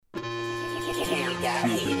be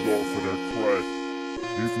off for that crack.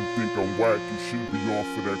 If you think I'm whack, you should be off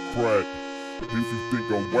for that crack. If you think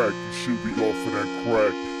I'm whack, you should be off for that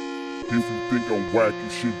crack. If you think I'm whack, you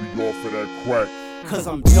should be off for that crack. Cause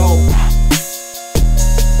I'm dope.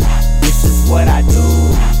 This is what I do.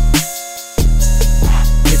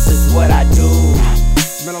 This is what I do.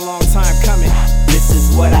 Been a long time coming. This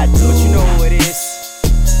is what I do. But you know who it is.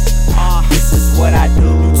 This is what I do.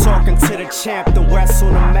 You talking to the champ, the West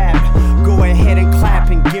on the map. Go ahead and clap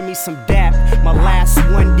and give me some dap. My last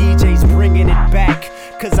one, DJ's bringing it back.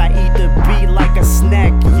 Cause I eat the beat like a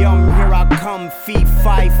snack. Yum, here I come, feet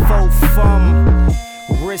 5, 4, fum.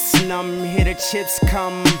 Wrist numb, here the chips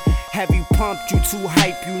come. Have you pumped, you too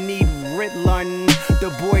hype, you need Ritalin. The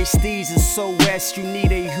boy Steez is so west, you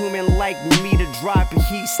need a human like me to drop it.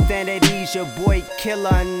 He stand at ease, your boy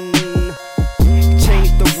killin'.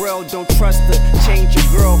 Change the world, don't trust her, change your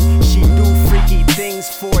girl. She do freaky things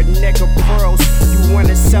for a neck of pearls. You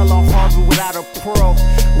wanna sell a Harvard without a pearl.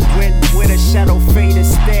 Went with a shadow fade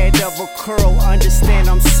instead of a curl. Understand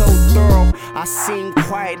I'm so thorough. I seem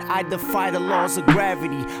quiet, I defy the laws of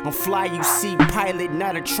gravity. I'm fly, you see, pilot,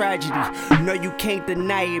 not a tragedy. No, you can't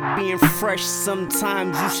deny it, being fresh.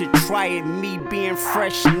 Sometimes you should try it. Me being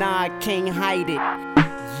fresh, nah, I can't hide it.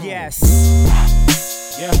 Yes.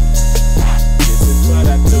 Yeah. This is what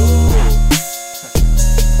I do.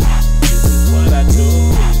 This is what I do.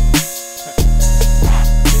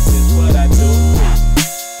 This is what I do.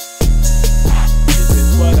 This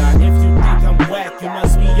is what I. If you think I'm whack, you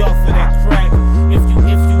must be off of that crack. If you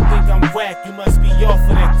think I'm whack, you must be off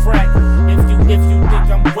of that crack. If you think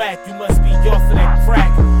I'm whack, you must be off of that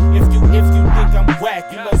crack. If you think I'm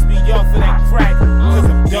whack, you must be off of that crack. Cause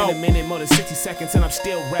I'm dope. In a minute, more than 60 seconds, and I'm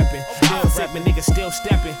still rapping. Still rapping, niggas still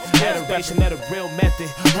stepping. Iteration of the real method.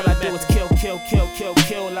 All I do is kill.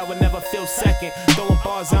 I would never feel second. Throwing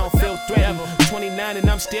bars, I don't feel threatened. 29 and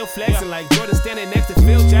I'm still flexing like Jordan standing next to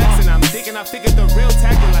Phil Jackson. I'm thinking I figured the real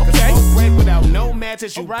tactic like a smoke break without no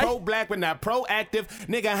matches. You pro-black but not proactive.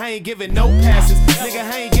 Nigga, I ain't giving no passes. Nigga,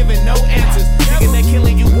 I ain't giving no answers. Nigga, they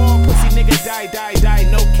killing you all pussy. Nigga, die.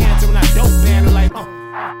 No cancer when I don't ban it like,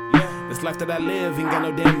 This life that I live ain't got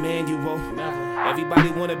no damn manual. Everybody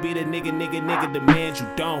wanna be the nigga, demand you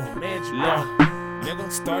don't. Look,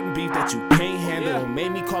 nigga, starting beef that you can't handle.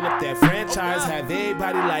 Made me call up that franchise, have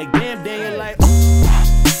everybody like, damn, you're like,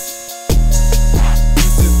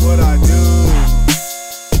 This is what I do.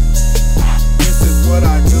 This is what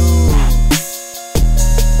I do.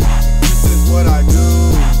 This is what I do.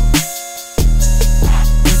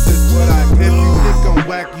 This is what I do. If you think I'm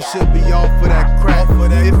whack, you should be off for that crack.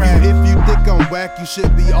 If you think I'm whack, you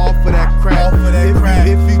should be off for that crack.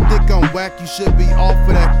 If you think I'm whack, you should be off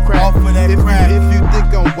for that crack. If you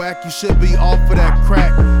think I'm whack, you should be off for that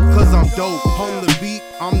crack. Cause I'm dope. On the beat,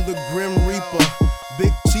 I'm the Grim Reaper.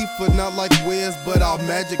 Big chief, but not like Wiz, but I'll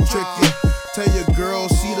magic trick you. Tell your girl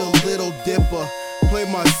she the Little Dipper. Play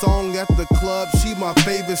my song at the club, she my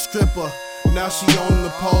favorite stripper. Now she on the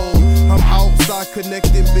pole. I'm outside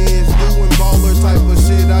connecting bins, doing baller type of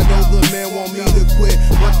shit. I know the man want me to quit,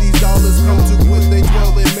 but these dollars come too quick. They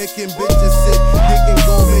twirling, making bitches sick. Digging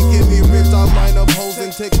gold, making me rich. I line up hoes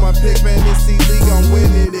and take my pick. Fantasy league, I'm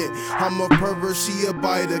winning it. I'm a pervert, she a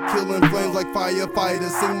biter. Killing flames like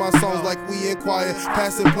firefighters. Sing my songs like we in choir.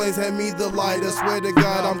 Passing planes, hand me the lighter. Swear to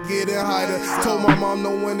God, I'm getting higher. Told my mom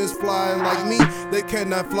no one is flying like me. They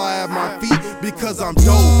cannot fly at my feet because I'm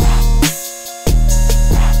dope.